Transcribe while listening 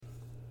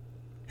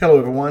Hello,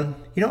 everyone.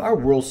 Our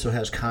world still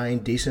has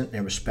kind, decent,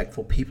 and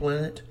respectful people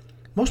in it.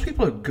 Most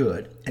people are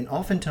good and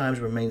oftentimes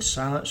remain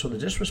silent so the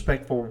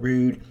disrespectful,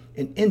 rude,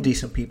 and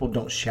indecent people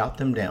don't shout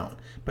them down.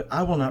 But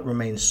I will not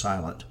remain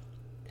silent.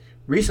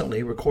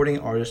 Recently, recording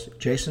artist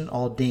Jason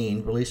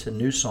Aldean released a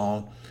new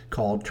song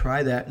called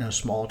Try That in a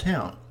Small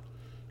Town.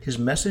 His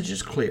message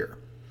is clear.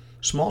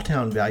 Small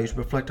town values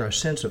reflect our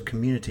sense of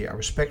community, our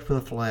respect for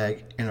the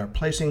flag, and our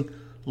placing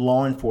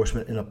law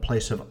enforcement in a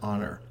place of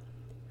honor.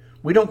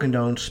 We don't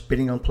condone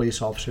spitting on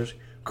police officers,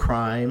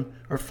 crime,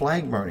 or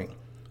flag burning.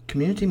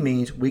 Community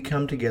means we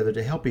come together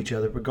to help each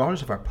other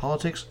regardless of our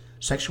politics,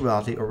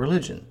 sexuality, or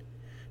religion.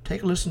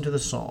 Take a listen to the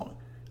song.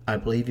 I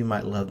believe you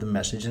might love the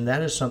message, and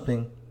that is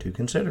something to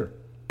consider.